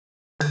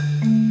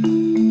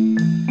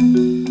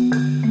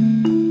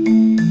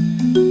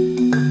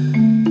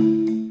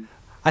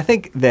I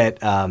think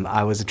that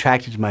I was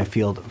attracted to my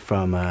field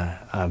from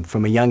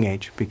a young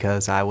age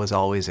because I was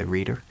always a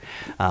reader.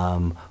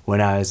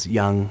 When I was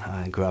young,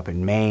 I grew up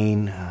in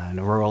Maine, in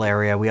a rural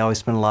area. We always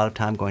spent a lot of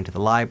time going to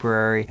the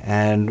library,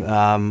 and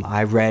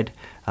I read,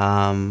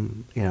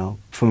 from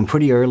a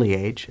pretty early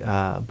age,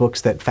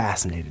 books that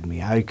fascinated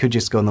me. I could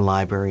just go in the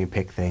library and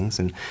pick things,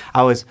 and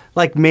I was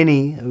like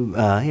many,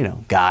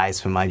 guys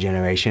from my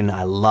generation.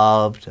 I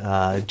loved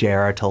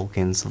J.R.R.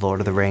 Tolkien's The Lord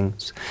of the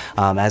Rings.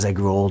 As I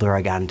grew older,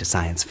 I got into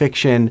science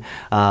fiction,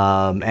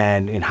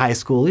 and in high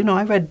school,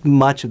 I read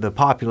much of the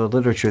popular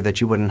literature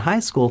that you would in high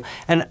school,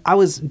 and I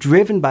was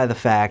driven by the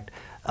fact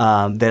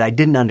that I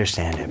didn't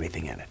understand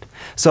everything in it.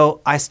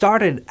 So I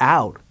started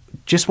out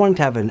just wanting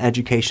to have an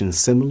education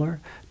similar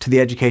to the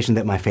education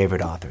that my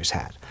favorite authors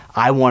had.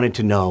 I wanted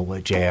to know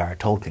what J.R.R.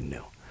 Tolkien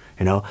knew.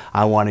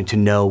 I wanted to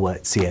know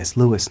what C.S.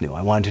 Lewis knew.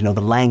 I wanted to know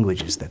the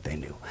languages that they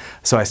knew.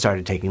 So I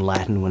started taking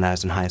Latin when I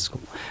was in high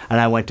school. And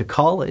I went to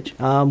college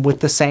with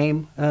the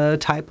same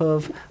type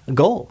of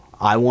goal.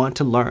 I want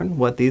to learn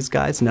what these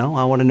guys know.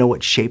 I want to know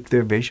what shaped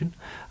their vision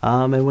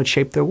and what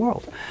shaped their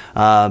world.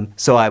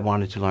 So I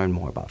wanted to learn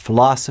more about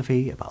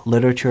philosophy, about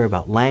literature,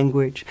 about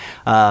language.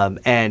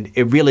 And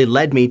it really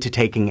led me to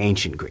taking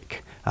ancient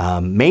Greek.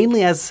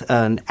 Mainly as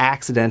an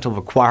accidental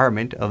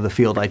requirement of the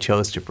field I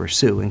chose to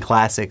pursue. In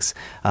classics,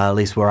 at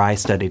least where I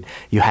studied,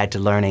 you had to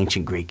learn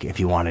ancient Greek if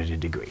you wanted a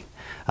degree.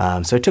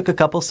 So it took a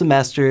couple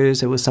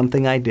semesters. It was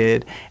something I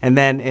did. And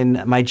then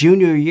in my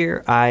junior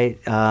year, I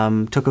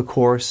took a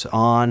course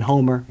on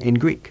Homer in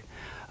Greek.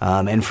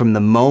 And from the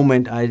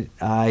moment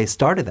I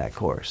started that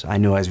course, I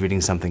knew I was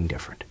reading something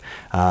different.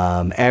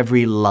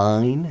 Every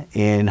line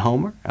in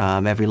Homer,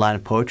 every line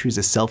of poetry is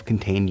a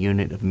self-contained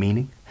unit of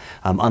meaning.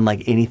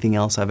 Unlike anything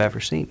else I've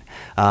ever seen.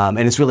 And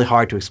it's really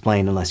hard to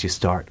explain unless you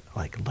start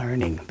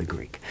learning the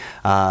Greek.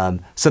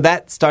 So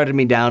that started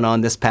me down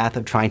on this path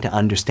of trying to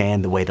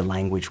understand the way the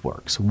language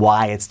works,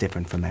 why it's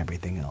different from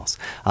everything else,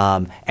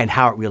 and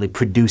how it really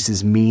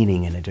produces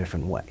meaning in a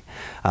different way.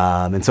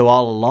 And so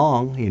all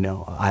along,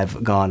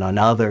 I've gone on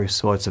other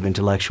sorts of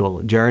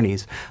intellectual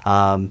journeys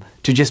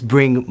to just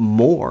bring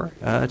more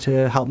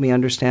to help me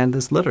understand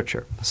this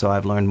literature. So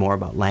I've learned more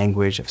about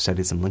language. I've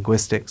studied some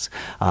linguistics.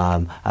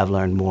 I've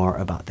learned more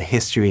about the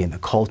history and the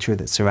culture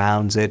that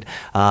surrounds it,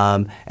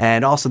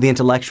 and also the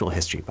intellectual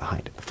history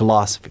behind it, the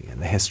philosophy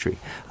and the history.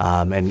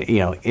 And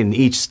in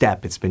each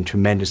step, it's been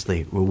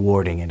tremendously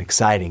rewarding and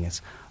exciting.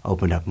 It's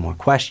opened up more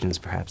questions,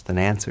 perhaps, than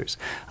answers,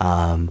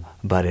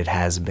 but it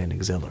has been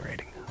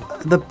exhilarating.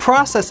 The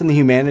process in the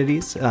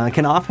humanities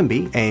can often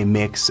be a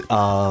mix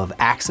of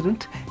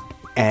accident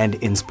and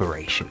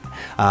inspiration.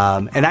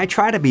 And I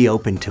try to be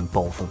open to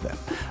both of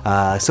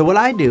them. So what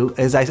I do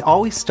is I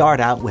always start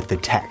out with the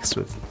text,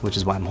 which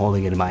is why I'm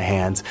holding it in my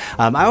hands.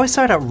 I always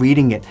start out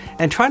reading it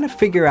and trying to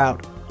figure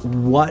out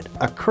what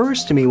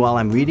occurs to me while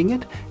I'm reading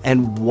it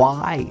and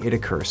why it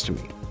occurs to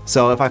me.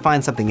 So if I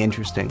find something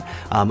interesting,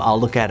 I'll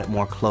look at it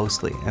more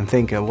closely and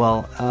think,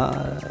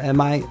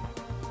 am I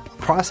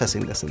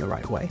processing this in the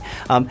right way?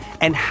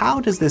 And how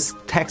does this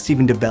text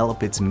even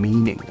develop its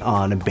meaning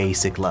on a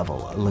basic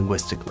level,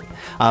 linguistically?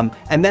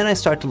 And then I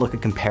start to look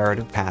at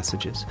comparative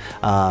passages,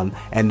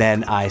 and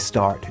then I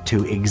start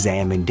to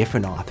examine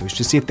different authors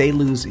to see if they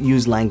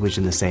use language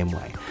in the same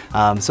way.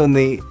 So in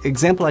the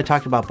example I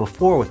talked about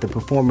before with the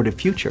performative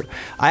future,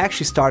 I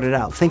actually started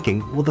out thinking,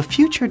 well, the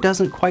future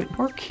doesn't quite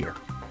work here.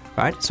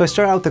 Right? So I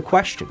start out with the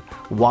question,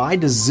 why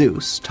does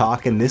Zeus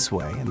talk in this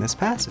way in this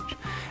passage?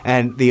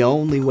 And the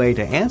only way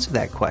to answer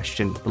that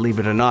question, believe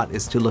it or not,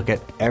 is to look at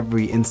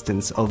every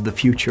instance of the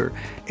future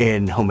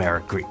in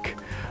Homeric Greek.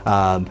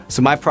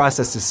 So my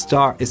process is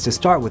to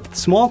start with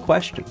small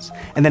questions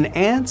and then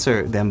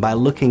answer them by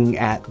looking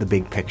at the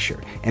big picture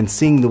and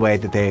seeing the way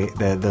that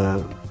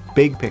the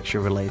big picture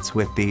relates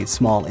with the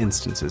small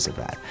instances of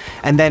that,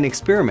 and then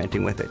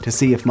experimenting with it to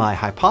see if my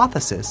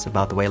hypothesis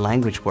about the way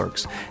language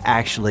works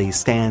actually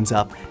stands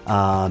up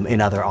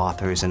in other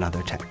authors and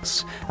other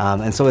texts.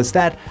 And so it's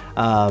that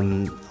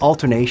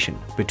alternation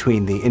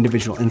between the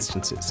individual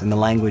instances and the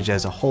language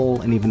as a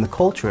whole and even the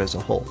culture as a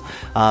whole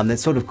that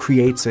sort of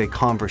creates a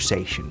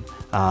conversation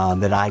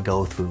that I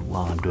go through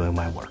while I'm doing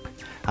my work.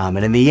 And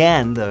in the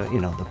end,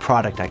 the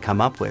product I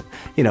come up with,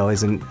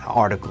 is an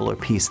article or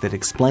piece that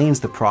explains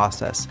the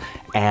process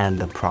and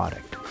the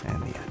product in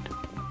the end.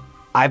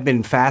 I've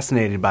been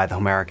fascinated by the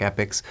Homeric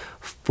epics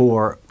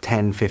for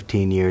 10,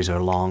 15 years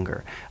or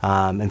longer.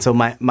 And so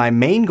my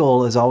main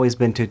goal has always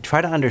been to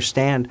try to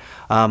understand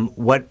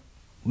what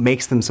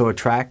makes them so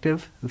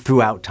attractive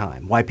throughout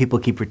time, why people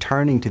keep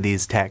returning to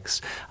these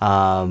texts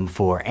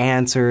for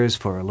answers,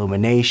 for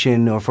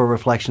illumination, or for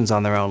reflections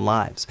on their own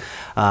lives.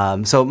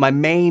 So my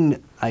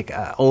main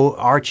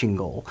arching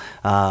goal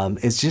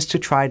is just to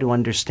try to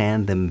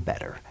understand them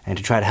better and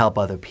to try to help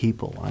other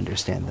people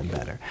understand them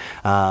better.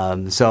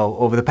 So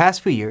over the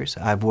past few years,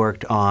 I've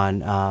worked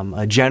on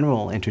a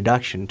general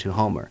introduction to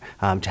Homer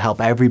to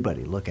help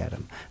everybody look at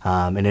him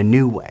in a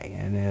new way,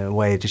 in a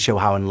way to show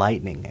how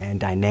enlightening and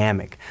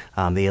dynamic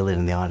the Iliad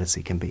and the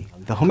Odyssey can be.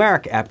 The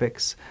Homeric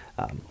epics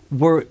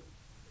were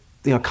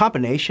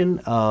combination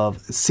of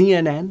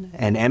CNN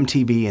and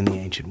MTV in the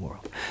ancient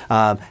world,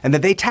 and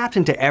that they tapped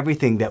into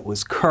everything that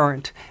was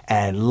current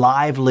and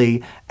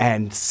lively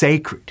and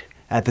sacred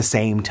at the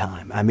same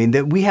time. I mean,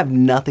 that we have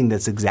nothing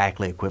that's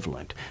exactly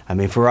equivalent. I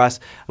mean, for us,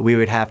 we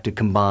would have to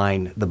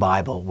combine the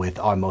Bible with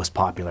our most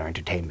popular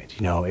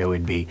entertainment. It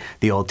would be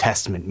the Old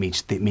Testament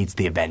meets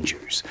the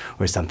Avengers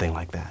or something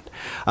like that.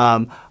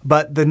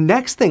 But the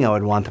next thing I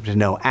would want them to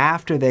know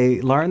after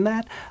they learn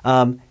that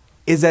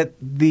is that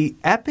the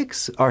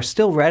epics are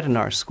still read in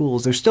our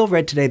schools. They're still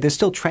read today. They're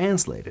still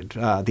translated.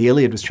 The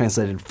Iliad was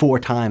translated 4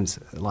 times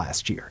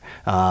last year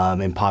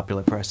in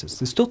popular presses.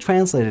 They're still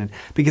translated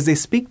because they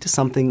speak to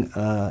something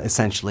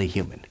essentially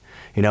human.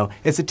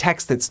 It's a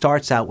text that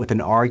starts out with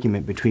an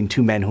argument between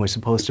 2 men who are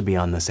supposed to be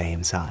on the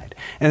same side.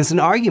 And it's an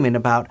argument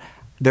about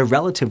their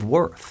relative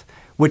worth,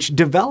 which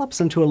develops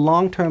into a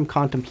long-term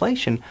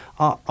contemplation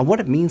on what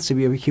it means to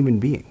be a human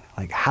being.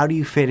 Like, how do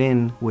you fit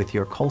in with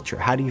your culture?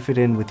 How do you fit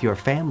in with your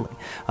family?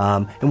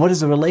 And what is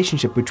the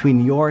relationship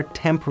between your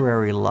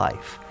temporary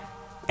life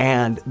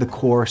and the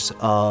course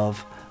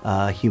of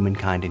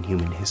humankind and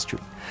human history?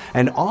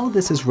 And all of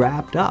this is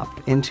wrapped up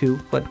into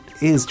what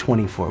is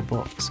 24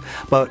 books,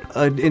 but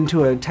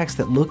into a text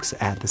that looks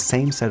at the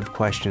same set of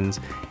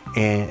questions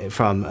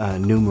from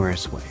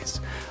numerous ways.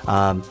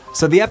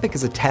 So the epic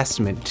is a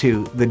testament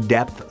to the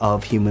depth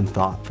of human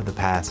thought for the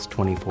past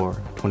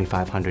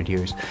 2,500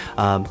 years.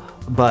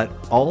 But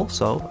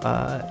also,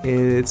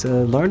 it's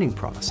a learning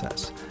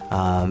process.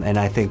 And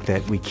I think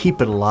that we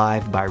keep it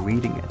alive by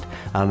reading it.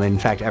 In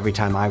fact, every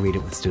time I read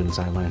it with students,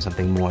 I learn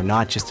something more,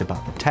 not just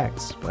about the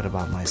text, but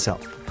about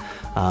myself.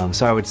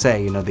 So I would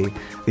say, the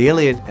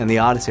Iliad and the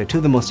Odyssey are 2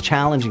 of the most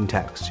challenging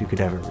texts you could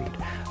ever read.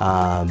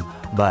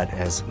 But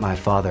as my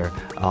father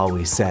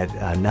always said,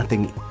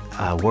 nothing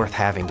worth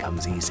having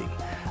comes easy.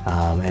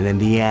 And in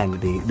the end,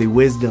 the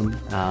wisdom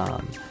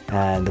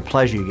and the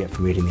pleasure you get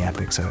from reading the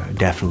epics are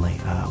definitely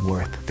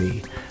worth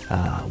the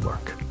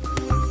work.